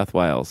New South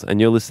Wales. And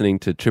you're listening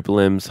to Triple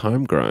M's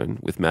Homegrown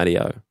with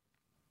Matty-O.